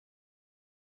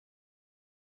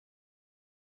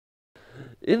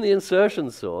In the insertion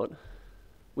sort,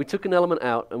 we took an element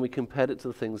out and we compared it to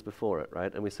the things before it,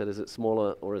 right? And we said, is it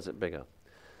smaller or is it bigger?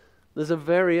 There's a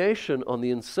variation on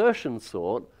the insertion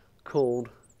sort called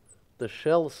the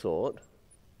shell sort.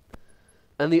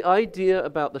 And the idea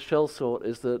about the shell sort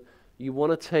is that you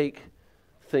want to take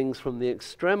things from the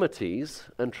extremities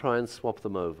and try and swap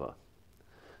them over.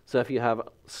 So if you have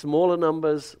smaller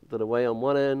numbers that are way on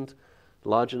one end,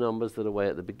 larger numbers that are way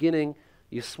at the beginning,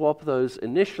 you swap those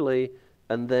initially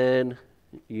and then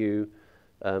you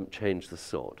change the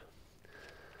sort.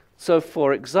 So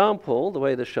for example, the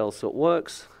way the shell sort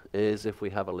works is if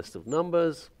we have a list of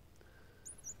numbers,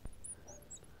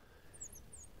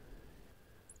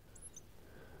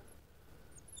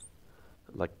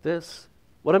 like this.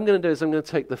 What I'm going to do is I'm going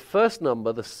to take the first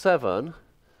number, the 7,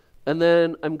 and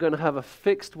then I'm going to have a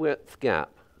fixed width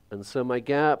gap. And so my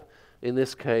gap in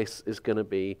this case is going to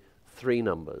be 3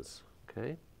 numbers.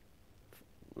 Okay?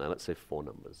 Now let's say 4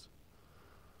 numbers.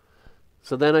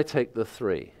 So then I take the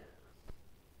 3.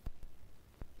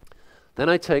 Then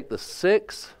I take the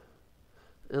 6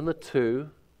 and the 2,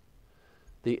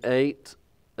 the 8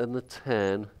 and the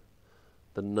 10,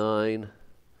 the 9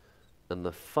 and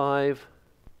the 5,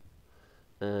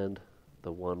 and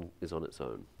the 1 is on its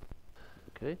own.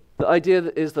 Okay? The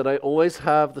idea is that I always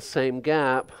have the same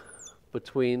gap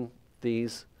between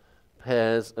these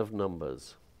pairs of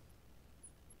numbers.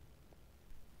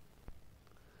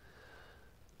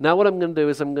 Now what I'm going to do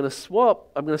is I'm going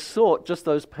to sort just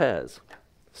those pairs.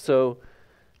 So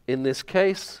in this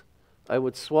case, I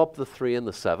would swap the 3 and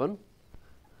the 7.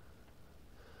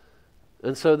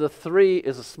 And so the 3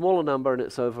 is a smaller number and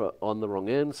it's over on the wrong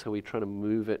end, so we try to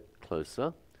move it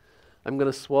closer. I'm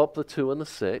going to swap the 2 and the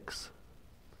 6.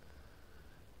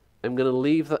 I'm going to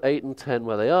leave the 8 and 10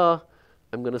 where they are.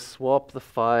 I'm going to swap the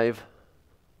 5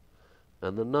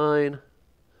 and the 9,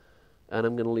 and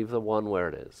I'm going to leave the 1 where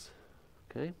it is.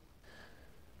 Okay?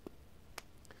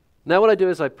 Now what I do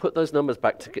is I put those numbers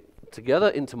back together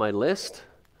into my list.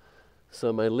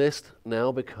 So my list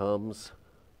now becomes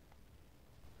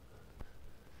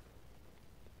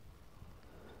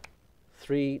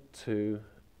 3, 2,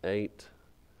 8,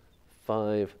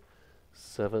 5,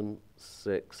 7,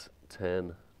 6,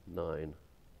 10, 9,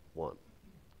 1.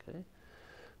 Okay?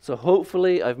 So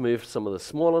hopefully I've moved some of the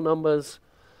smaller numbers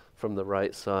from the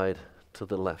right side to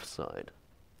the left side.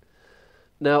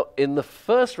 Now in the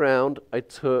first round I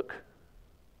took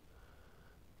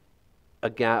a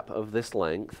gap of this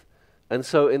length, and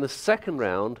so in the second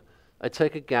round I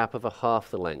take a gap of a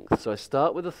half the length. So I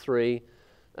start with a 3,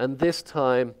 and this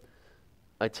time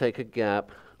I take a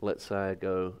gap, let's say I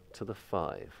go to the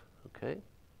 5, okay?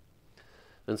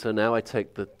 And so now I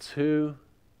take the 2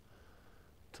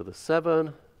 to the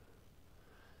 7,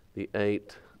 the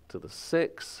 8 to the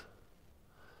 6,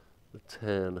 the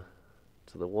 10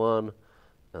 to the 1,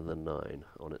 and the 9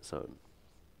 on its own.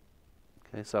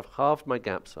 Okay, so I've halved my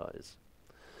gap size.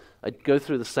 I go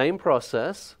through the same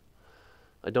process.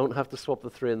 I don't have to swap the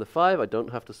 3 and the 5. I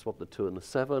don't have to swap the 2 and the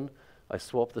 7. I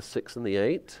swap the 6 and the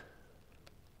 8.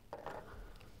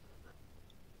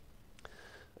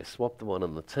 I swap the 1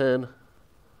 and the 10.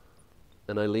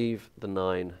 And I leave the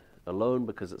 9 alone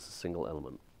because it's a single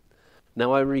element.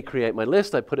 Now I recreate my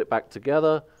list. I put it back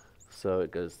together. So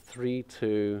it goes 3,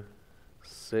 2,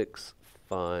 6,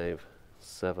 5,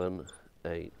 7,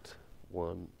 8,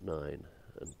 1, 9,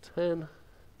 and 10.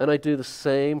 And I do the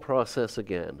same process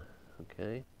again.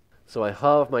 Okay? So I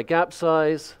halve my gap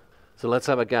size. So let's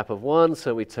have a gap of 1.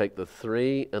 So we take the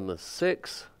 3 and the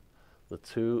 6, the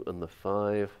 2 and the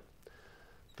 5,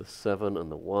 the 7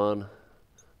 and the 1,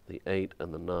 the 8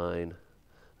 and the 9,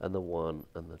 and the 1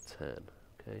 and the 10.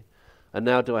 Okay? And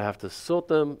now do I have to sort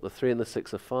them? The 3 and the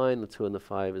 6 are fine. The 2 and the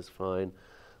 5 is fine.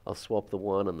 I'll swap the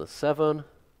 1 and the 7.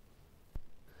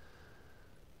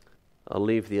 I'll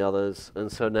leave the others.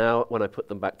 And so now when I put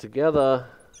them back together,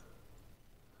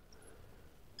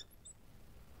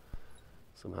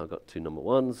 somehow got 2 number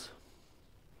 1s.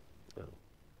 Oh,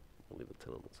 I'll leave the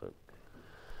 10 on its own.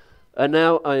 And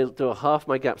now I'll do a half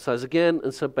my gap size again,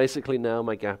 and so basically now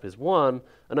my gap is 1,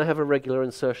 and I have a regular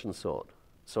insertion sort.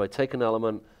 So I take an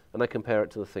element and I compare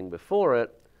it to the thing before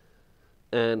it,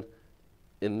 and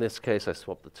in this case I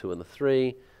swap the 2 and the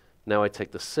 3. Now I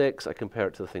take the 6, I compare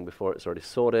it to the thing before it's already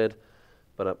sorted,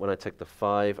 but when I take the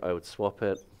 5 I would swap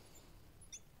it.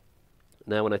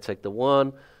 Now when I take the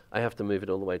 1, I have to move it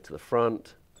all the way to the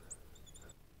front.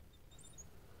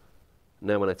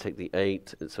 Now when I take the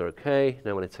 8, it's okay.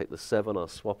 Now when I take the 7, I'll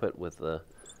swap it with the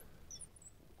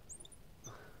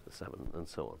 7, and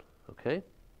so on. Okay?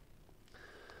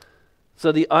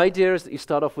 So the idea is that you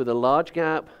start off with a large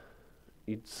gap,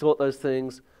 you sort those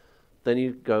things, then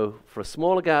you go for a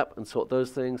smaller gap and sort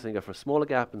those things, and you go for a smaller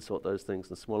gap and sort those things,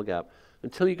 and a smaller gap,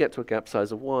 until you get to a gap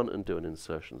size of 1 and do an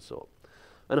insertion sort.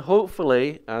 And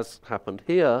hopefully, as happened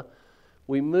here,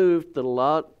 we moved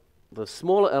the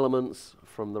smaller elements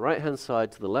from the right-hand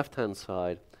side to the left-hand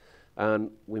side,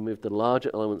 and we moved the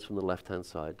larger elements from the left-hand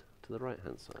side to the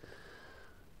right-hand side.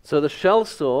 So the shell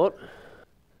sort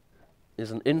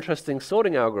is an interesting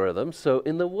sorting algorithm. So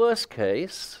in the worst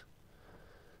case,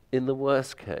 the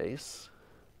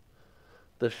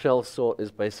shell sort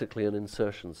is basically an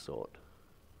insertion sort,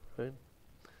 right?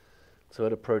 So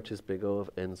it approaches big O of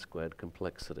n squared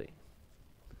complexity.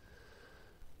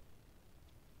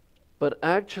 But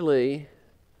actually,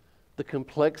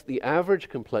 the average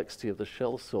complexity of the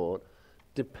shell sort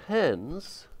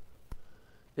depends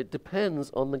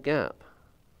on the gap.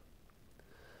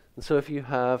 And so if you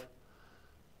have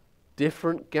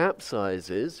different gap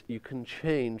sizes, you can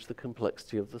change the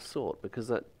complexity of the sort, because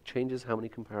that changes how many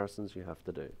comparisons you have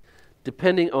to do.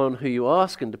 Depending on who you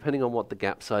ask and depending on what the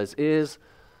gap size is,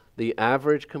 the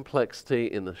average complexity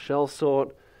in the shell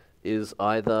sort is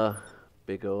either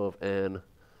big O of n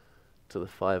to the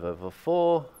 5 over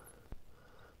 4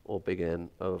 or big N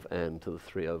of n to the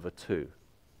 3 over 2.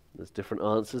 There's different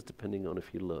answers depending on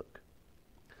if you look.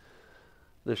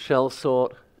 The shell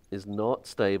sort is not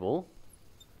stable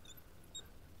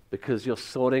because you're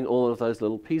sorting all of those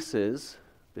little pieces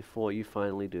before you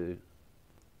finally do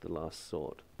the last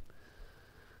sort.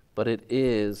 But it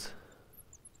is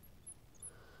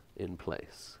in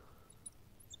place.